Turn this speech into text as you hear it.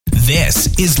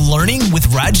This is Learning with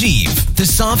Rajiv, the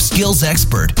soft skills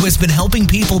expert who has been helping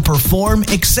people perform,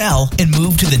 excel, and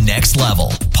move to the next level.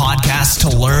 Podcasts to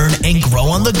learn and grow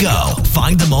on the go.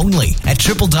 Find them only at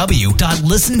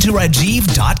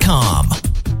www.listentorajiv.com.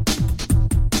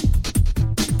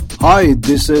 Hi,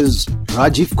 this is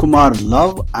Rajiv Kumar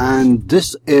Love and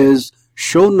this is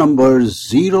show number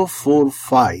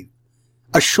 045,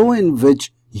 a show in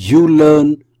which you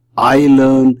learn, I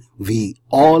learn, we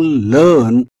all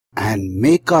learn and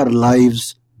make our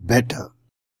lives better.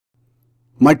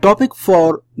 My topic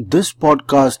for this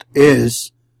podcast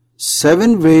is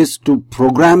 7 ways to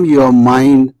program your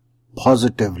mind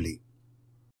positively.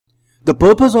 The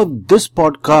purpose of this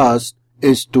podcast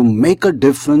is to make a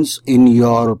difference in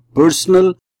your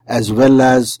personal as well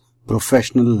as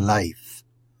professional life.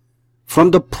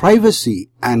 From the privacy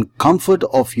and comfort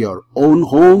of your own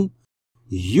home,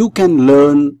 you can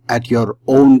learn at your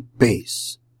own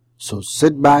pace. So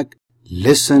sit back,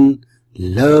 listen,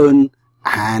 learn,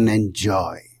 and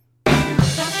enjoy.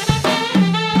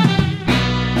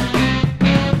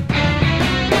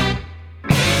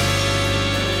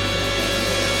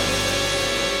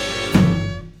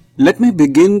 Let me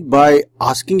begin by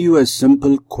asking you a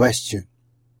simple question.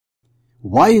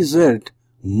 Why is it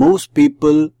most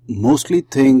people mostly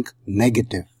think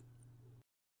negative?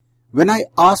 When I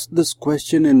ask this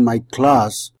question in my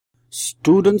class,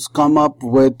 students come up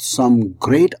with some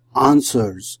great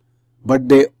answers, but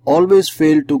they always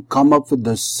fail to come up with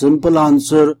the simple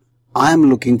answer I am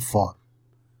looking for,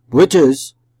 which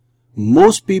is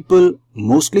most people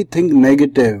mostly think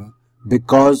negative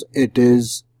because it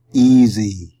is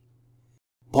easy.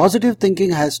 Positive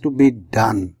thinking has to be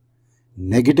done.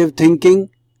 Negative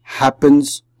thinking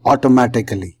happens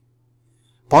automatically.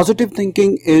 Positive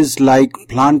thinking is like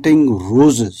planting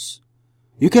roses.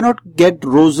 You cannot get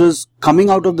roses coming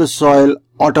out of the soil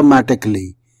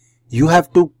automatically. You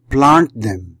have to plant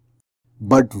them.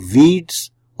 But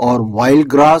weeds or wild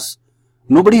grass,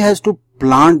 nobody has to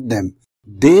plant them.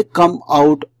 They come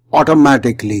out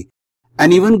automatically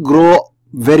and even grow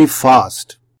very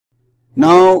fast.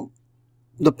 Now,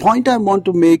 the point I want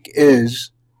to make is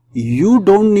you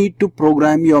don't need to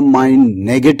program your mind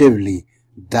negatively.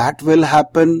 That will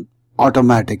happen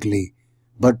automatically.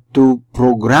 But to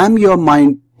program your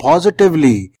mind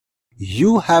positively,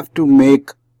 you have to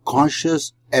make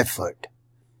conscious effort.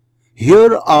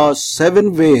 Here are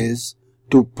 7 ways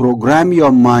to program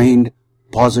your mind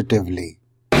positively.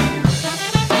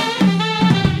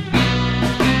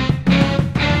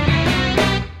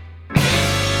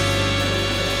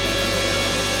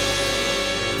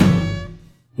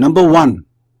 Number 1.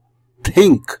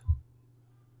 Think.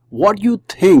 What you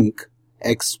think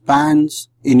expands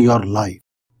in your life.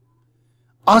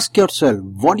 Ask yourself,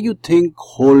 what do you think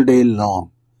whole day long?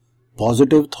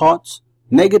 Positive thoughts,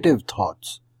 negative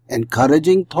thoughts,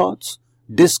 encouraging thoughts,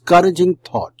 discouraging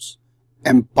thoughts,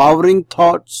 empowering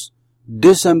thoughts,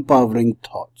 disempowering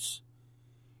thoughts.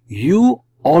 You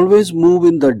always move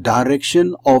in the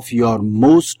direction of your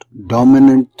most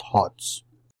dominant thoughts.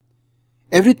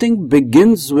 Everything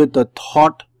begins with a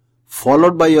thought,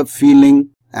 followed by a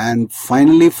feeling, and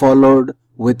finally followed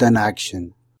with an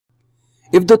action.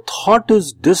 If the thought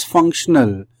is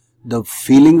dysfunctional, the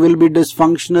feeling will be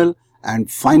dysfunctional, and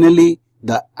finally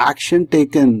the action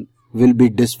taken will be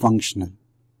dysfunctional.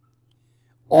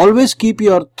 Always keep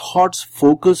your thoughts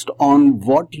focused on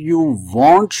what you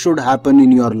want should happen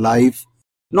in your life,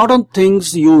 not on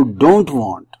things you don't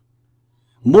want.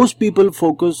 Most people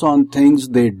focus on things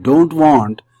they don't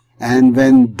want, and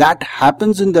when that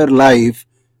happens in their life,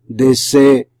 they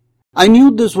say, I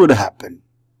knew this would happen.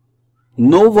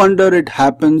 No wonder it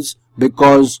happens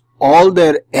because all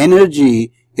their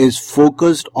energy is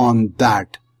focused on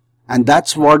that. And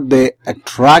that's what they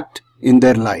attract in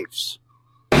their lives.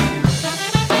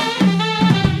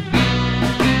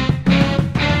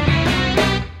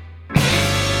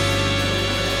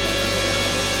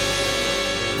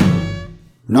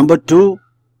 Number 2,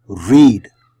 read.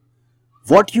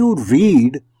 What you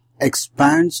read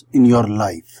expands in your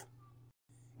life.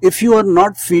 If you are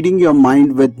not feeding your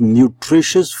mind with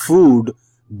nutritious food,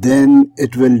 then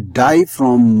it will die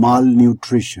from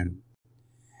malnutrition.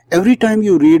 Every time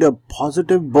you read a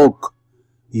positive book,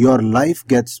 your life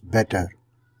gets better.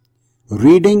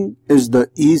 Reading is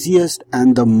the easiest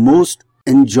and the most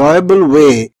enjoyable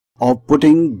way of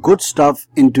putting good stuff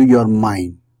into your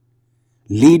mind.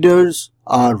 Leaders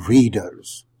are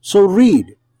readers. So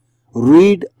read.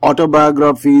 Read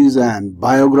autobiographies and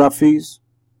biographies,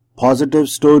 positive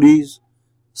stories,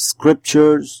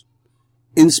 scriptures,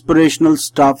 inspirational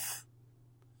stuff.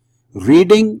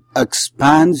 Reading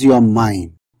expands your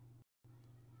mind.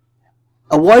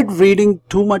 Avoid reading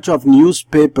too much of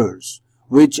newspapers,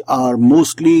 which are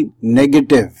mostly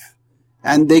negative,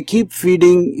 and they keep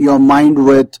feeding your mind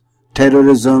with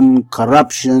terrorism,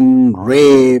 corruption,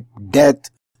 rape, death,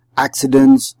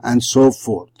 accidents, and so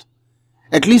forth.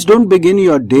 At least don't begin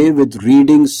your day with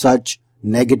reading such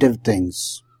negative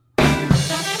things.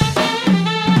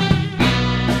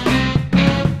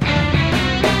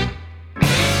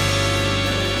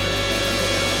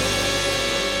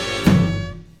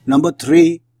 Number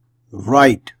 3,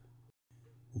 write.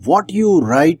 What you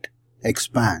write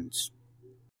expands.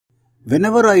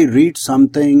 Whenever I read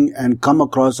something and come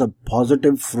across a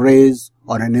positive phrase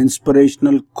or an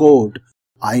inspirational quote,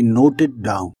 I note it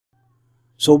down.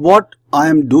 So what I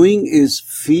am doing is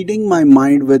feeding my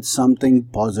mind with something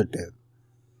positive.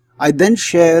 I then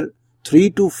share 3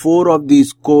 to 4 of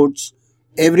these quotes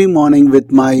every morning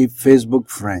with my Facebook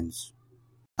friends.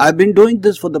 I've been doing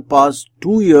this for the past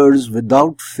 2 years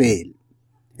without fail.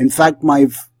 In fact, my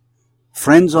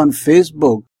friends on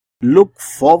Facebook look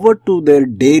forward to their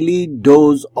daily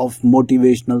dose of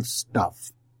motivational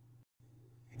stuff.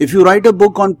 If you write a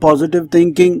book on positive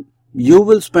thinking, you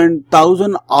will spend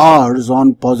 1,000 hours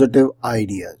on positive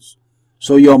ideas.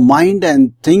 So your mind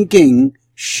and thinking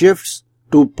shifts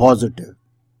to positive.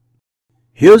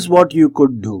 Here's what you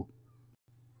could do.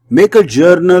 Make a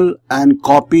journal and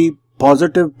copy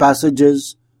positive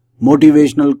passages,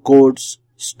 motivational quotes,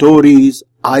 stories,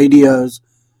 ideas,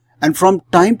 and from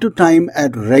time to time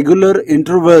at regular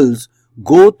intervals,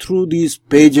 go through these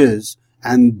pages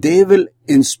and they will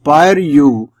inspire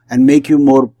you and make you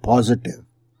more positive.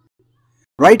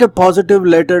 Write a positive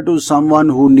letter to someone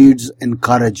who needs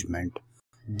encouragement.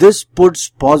 This puts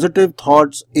positive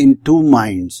thoughts in 2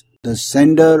 minds, the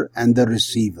sender and the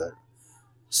receiver.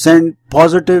 Send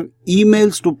positive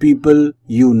emails to people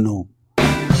you know.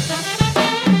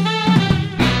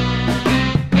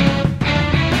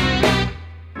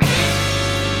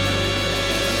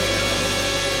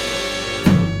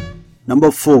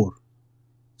 Number 4,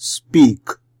 speak.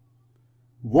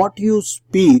 What you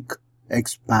speak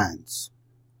expands.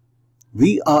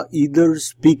 We are either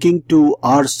speaking to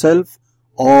ourselves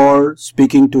or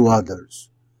speaking to others.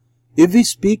 If we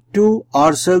speak to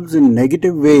ourselves in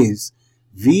negative ways,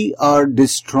 we are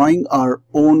destroying our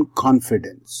own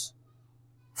confidence.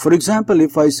 For example,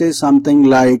 if I say something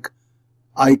like,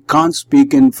 I can't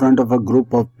speak in front of a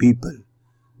group of people,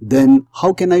 then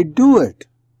how can I do it?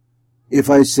 If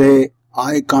I say,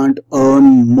 I can't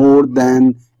earn more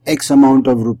than X amount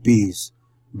of rupees,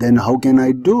 then how can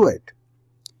I do it?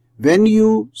 When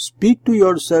you speak to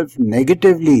yourself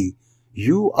negatively,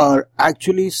 you are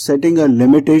actually setting a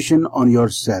limitation on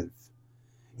yourself.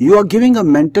 You are giving a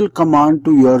mental command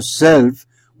to yourself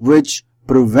which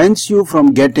prevents you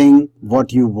from getting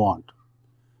what you want.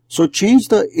 So change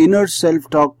the inner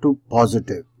self-talk to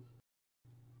positive.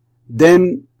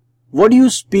 Then, what do you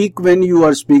speak when you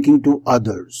are speaking to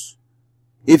others?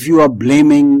 If you are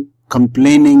blaming,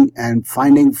 complaining, and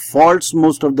finding faults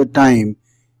most of the time,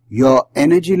 your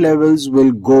energy levels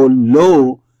will go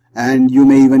low and you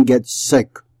may even get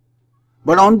sick.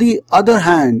 But on the other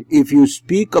hand, if you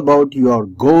speak about your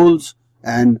goals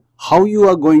and how you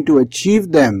are going to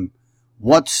achieve them,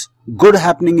 what's good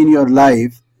happening in your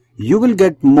life, you will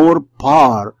get more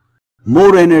power,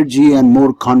 more energy, and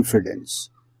more confidence.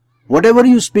 Whatever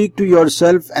you speak to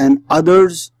yourself and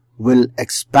others will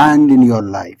expand in your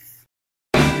life.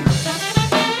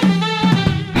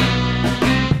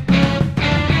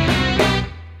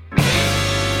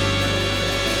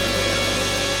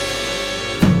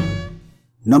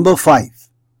 Number 5,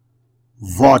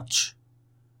 watch.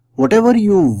 Whatever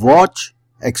you watch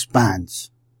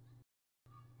expands.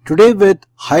 Today with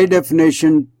high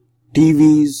definition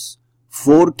TVs,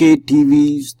 4K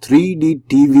TVs, 3D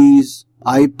TVs,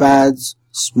 iPads,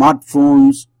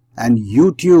 smartphones, and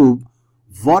YouTube,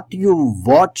 what you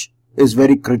watch is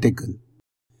very critical.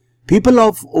 People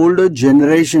of older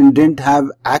generation didn't have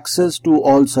access to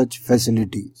all such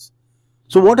facilities.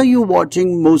 So what are you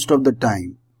watching most of the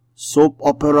time? Soap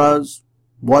operas,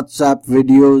 WhatsApp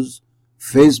videos,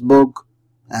 Facebook,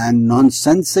 and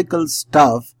nonsensical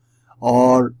stuff,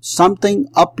 or something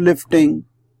uplifting,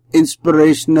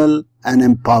 inspirational, and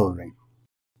empowering.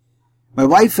 My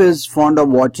wife is fond of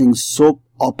watching soap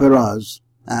operas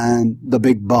and The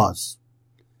Big Boss.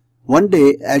 One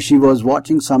day, as she was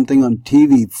watching something on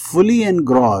TV, fully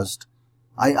engrossed,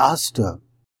 I asked her,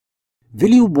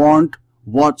 will you want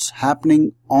what's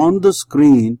happening on the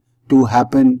screen to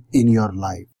happen in your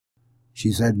life?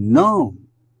 She said, no.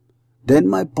 Then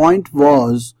my point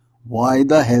was, why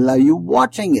the hell are you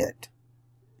watching it?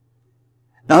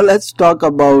 Now let's talk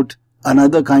about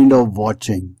another kind of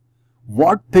watching.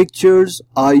 What pictures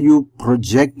are you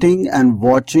projecting and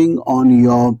watching on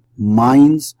your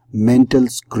mind's mental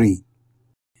screen?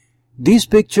 These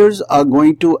pictures are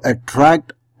going to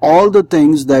attract all the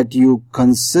things that you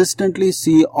consistently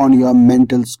see on your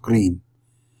mental screen.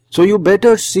 So you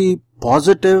better see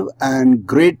positive and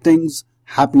great things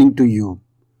happening to you.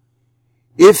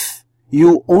 If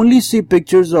you only see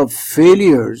pictures of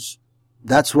failures,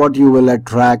 that's what you will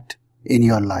attract in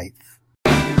your life.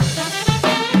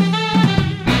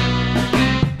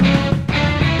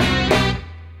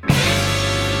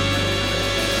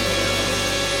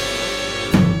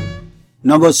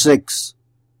 Number 6,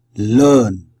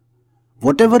 learn.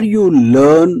 Whatever you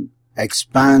learn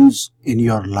expands in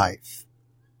your life.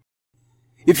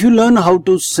 If you learn how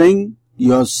to sing,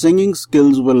 your singing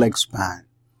skills will expand.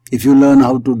 If you learn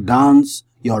how to dance,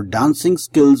 your dancing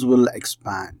skills will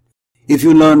expand. If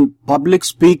you learn public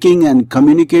speaking and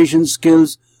communication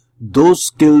skills, those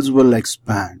skills will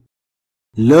expand.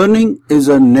 Learning is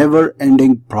a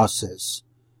never-ending process.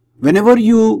 Whenever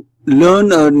you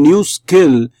learn a new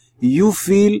skill, you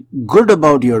feel good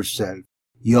about yourself.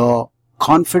 Your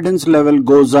confidence level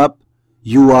goes up.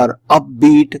 You are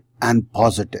upbeat and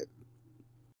positive.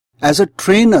 As a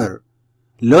trainer,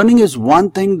 learning is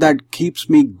one thing that keeps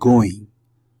me going.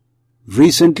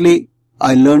 Recently,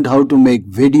 I learned how to make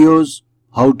videos,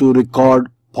 how to record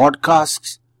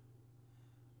podcasts.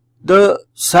 The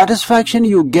satisfaction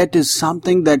you get is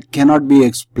something that cannot be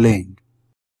explained.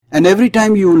 And every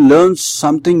time you learn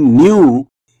something new,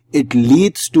 it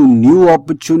leads to new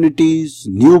opportunities,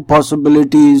 new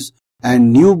possibilities,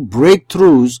 and new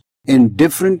breakthroughs in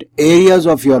different areas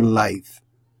of your life,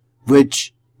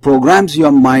 which programs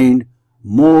your mind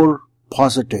more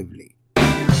positively.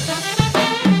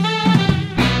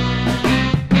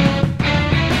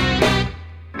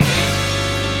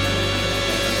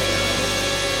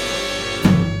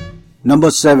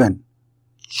 Number 7,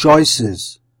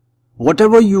 choices.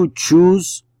 Whatever you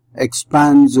choose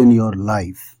expands in your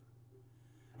life.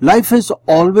 Life is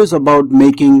always about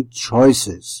making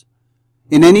choices.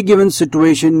 In any given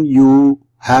situation, you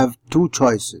have 2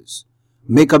 choices.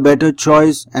 Make a better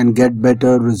choice and get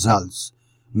better results.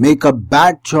 Make a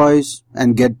bad choice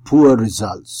and get poor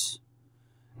results.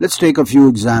 Let's take a few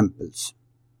examples.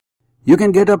 You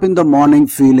can get up in the morning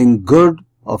feeling good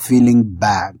or feeling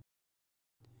bad.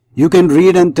 You can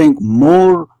read and think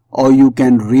more, or you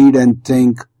can read and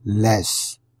think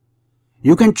less.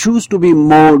 You can choose to be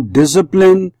more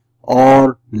disciplined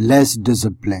or less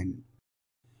disciplined.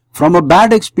 From a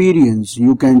bad experience,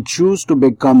 you can choose to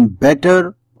become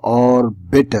better or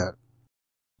bitter.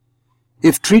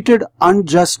 If treated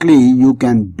unjustly, you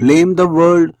can blame the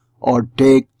world or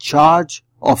take charge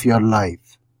of your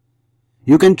life.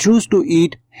 You can choose to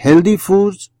eat healthy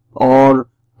foods or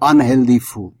unhealthy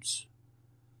foods.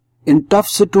 In tough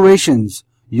situations,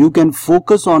 you can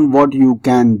focus on what you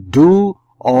can do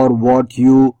or what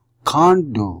you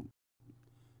can't do.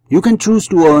 You can choose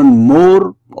to earn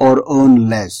more or earn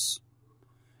less.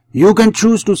 You can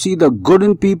choose to see the good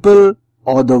in people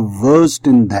or the worst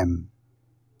in them.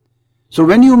 So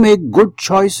when you make good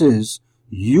choices,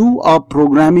 you are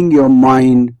programming your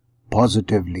mind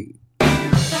positively.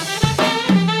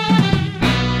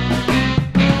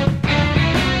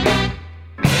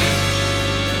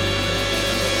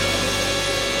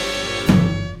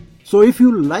 So if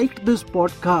you liked this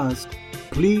podcast,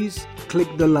 please click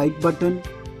the like button,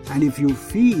 and if you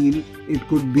feel it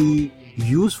could be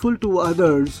useful to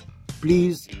others,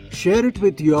 please share it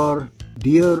with your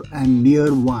dear and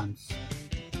near ones.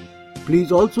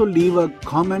 Please also leave a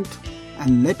comment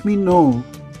and let me know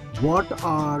what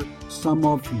are some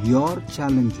of your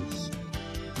challenges.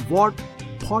 What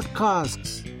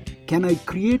podcasts can I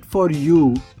create for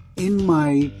you in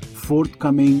my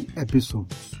forthcoming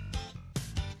episodes?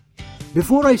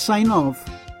 Before I sign off,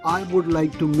 I would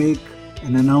like to make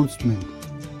an announcement.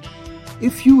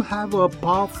 If you have a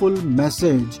powerful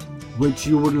message which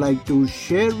you would like to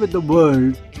share with the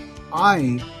world,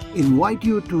 I invite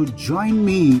you to join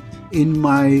me in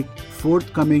my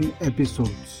forthcoming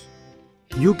episodes.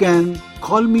 You can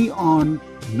call me on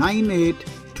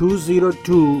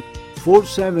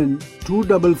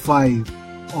 98-202-47255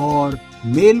 or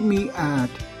mail me at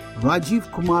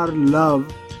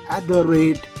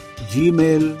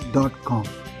rajivkumarlove@gmail.com.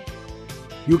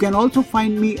 You can also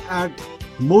find me at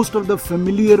most of the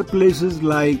familiar places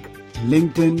like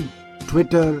LinkedIn,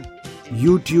 Twitter,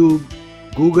 YouTube,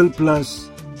 Google+,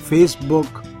 Facebook,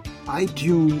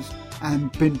 iTunes,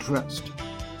 and Pinterest.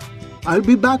 I'll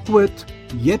be back with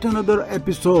yet another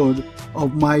episode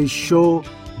of my show,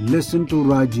 Listen to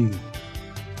Rajiv.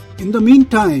 In the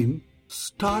meantime,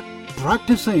 stay start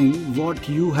practicing what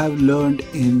you have learned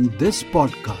in this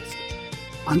podcast.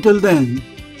 Until then,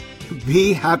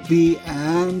 be happy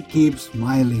and keep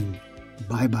smiling.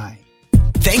 Bye-bye.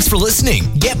 Thanks for listening.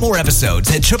 Get more episodes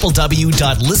at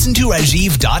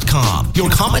www.listentorajiv.com.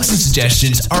 Your comments and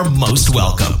suggestions are most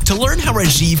welcome. To learn how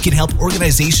Rajiv can help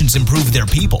organizations improve their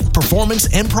people, performance,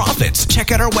 and profits,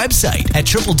 check out our website at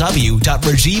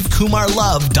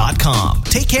www.rajivkumarlove.com.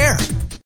 Take care.